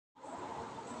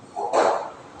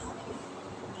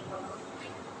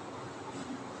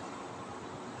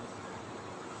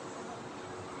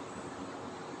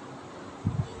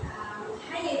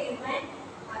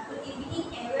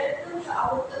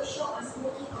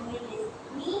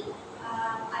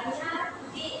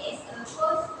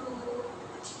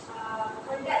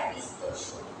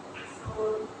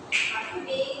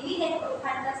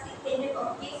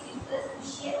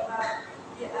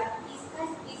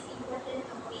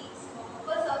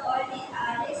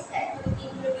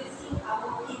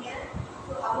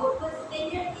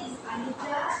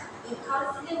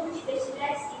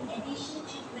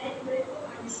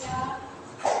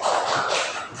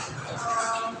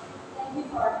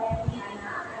having me,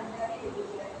 Anna. I'm happy to be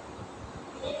here.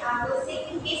 And our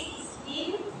second guest is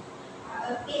Bill, a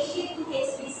patient who has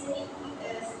recently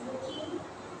quit smoking.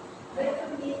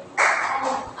 Welcome, Bill.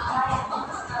 I'm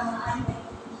happy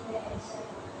to be here and share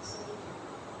my story.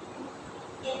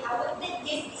 And our third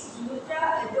guest is Jinutra,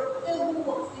 a doctor who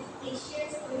works with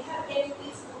patients to help them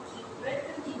quit smoking.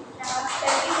 Welcome, Jinutra.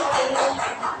 Thank you for having me,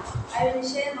 Anna. I will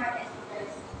share my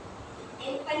experience.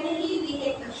 And finally, we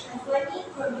have Shazwani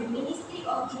from the Ministry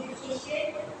of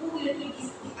Education who will be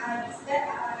discussing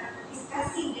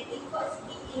the efforts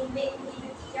being made to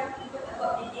educate young people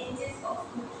about the dangers of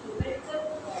smoking. Welcome,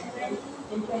 Shazwani.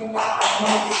 Thank you very much. I'm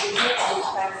going to be here to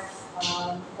discuss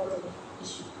important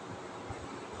issue.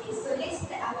 Okay, so let's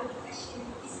start our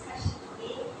discussion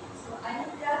today. So,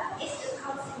 Anita, as a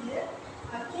counselor,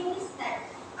 can you start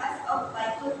us off by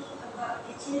talking about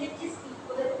the challenges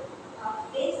people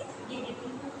face,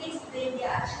 when they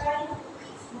are trying to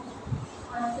quit smoking?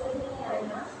 Certainly,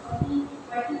 Anna, quitting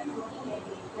smoking can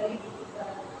be very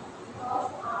difficult because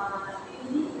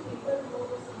usually people who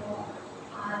smoke,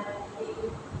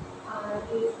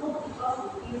 they smoke because they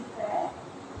feel stress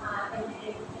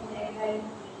and anxiety.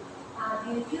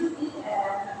 They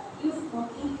use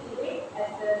smoking cigarette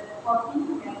as a coping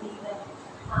mechanism.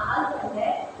 Other than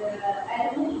that, the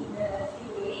element in the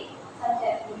cigarette, such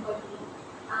as nicotine,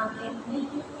 can make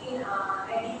you feel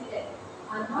addicted,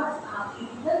 not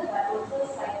physical but also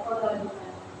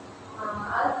psychological.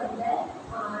 Other than that,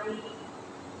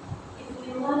 if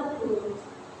you want to,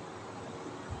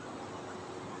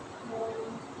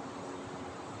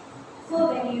 so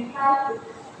when you try to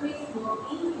quit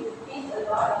smoking, you face a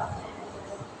lot of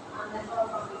challenges. That's all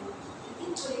from me.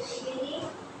 Thank you for sharing.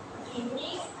 Okay,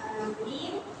 next,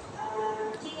 Liam,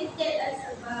 can you tell us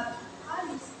about how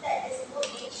you start the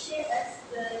smoke and share us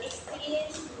the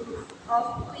experience of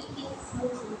quitting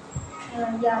smoking?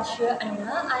 Yeah, sure,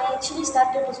 Anna. I actually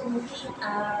started smoking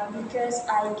because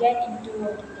I get into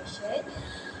a depression.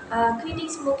 Quitting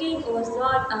smoking was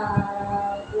one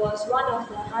of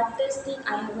the hardest thing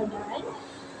I ever done.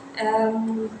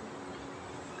 Um,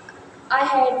 I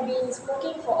had been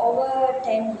smoking for over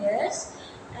 10 years,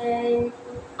 and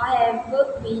I have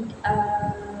worked with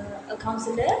a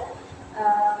counselor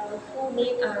who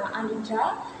named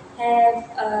Anitra. Have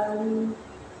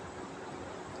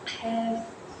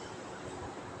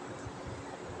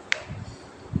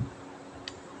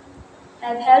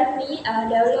have helped me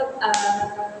develop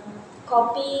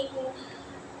coping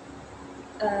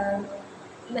uh,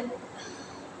 me-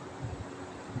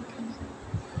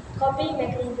 coping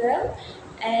mechanism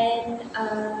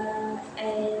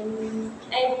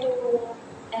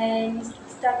and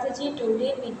strategy to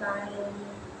deal with my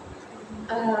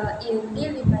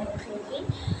craving.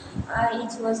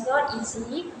 It was not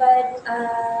easy, but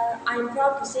I'm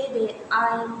proud to say that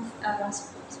I'm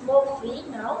smoke free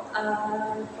now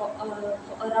for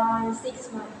around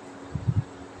 6 months.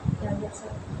 Yeah, that's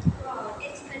all. Wow,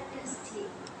 that's fantastic.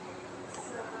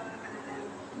 So,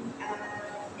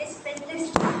 that's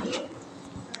fantastic.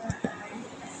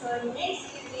 So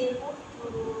next we will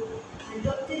move to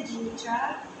Dr. Jinitra.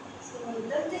 So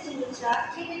Dr.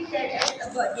 Jinitra, can you tell us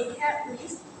about the health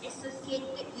risks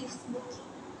associated with smoking?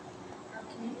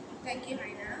 Okay, thank you,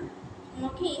 Raina.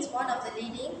 Smoking is one of the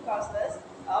leading causes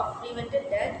of preventable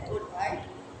death worldwide,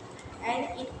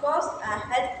 and it causes a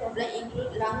health problem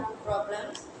include lung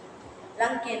problems,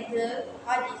 lung cancer,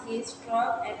 heart disease,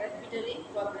 stroke, and respiratory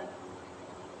problems.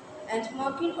 And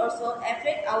smoking also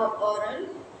affect our oral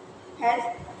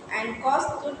health and cause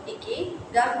tooth decay,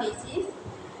 gum disease,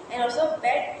 and also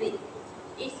bad breath.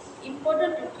 It's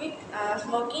important to quit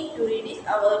smoking to reduce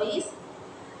our risk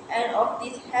and of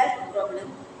this health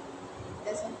problem.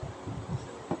 That's all.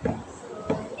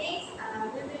 So next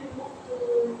we will move to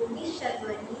Ms.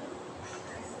 Shazwani.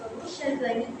 So Ms.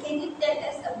 Shazwani, can you tell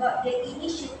us about the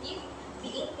initiative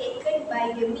being taken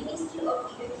by the Ministry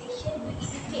of Education to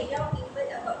educate young people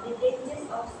about the dangers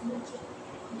of smoking?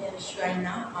 Yeah, sure.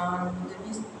 Now,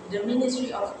 the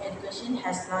Ministry of Education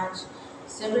has launched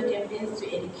several campaigns to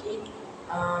educate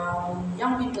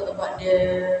young people about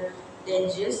the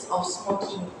dangers of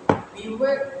smoking. We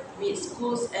work with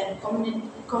schools and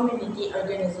community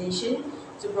organizations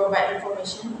to provide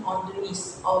information on the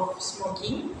risks of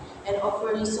smoking and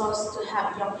offer resources to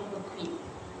help young people quit.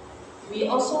 We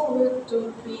also work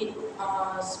to create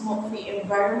smoke-free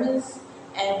environments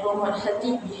and promote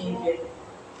healthy behavior.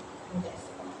 And that's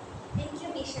all. Thank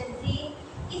you, Ms. Shazri.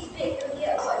 It's great to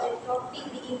hear about the topic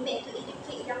being made to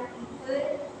educate young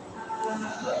people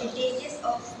about the dangers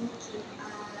of smoking.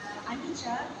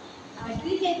 Anitra, do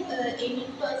you have any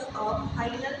thoughts or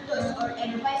final thoughts or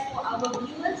advice for our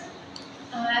viewers?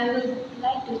 I would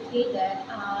like to say that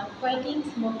quitting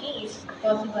smoking is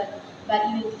possible, but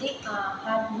it will take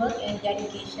hard work and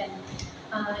dedication.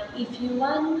 If you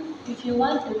want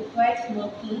to quit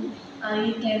smoking,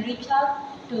 you can reach out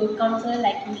to a counselor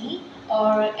like me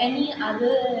or any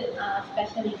other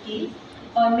specialties,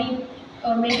 or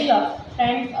maybe your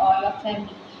friends or your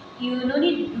family. You no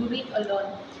need to do it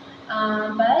alone.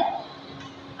 But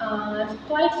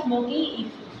quit smoking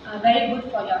is very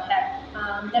good for your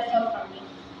health. That's all from me.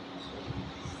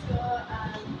 So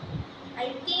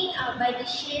I think by the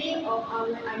sharing of our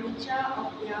Anitra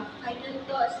of their final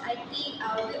thoughts, I think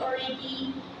we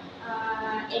already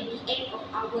at the end of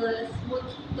our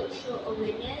smoking talk show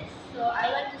awareness. So I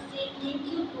want to say thank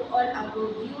you to all our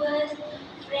viewers,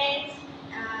 friends,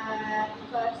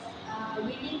 because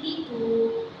we really need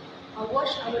to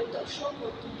watch our talk show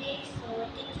for today. So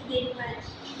thank you very much.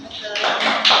 Okay,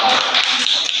 thank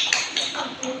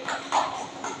you. Thank you.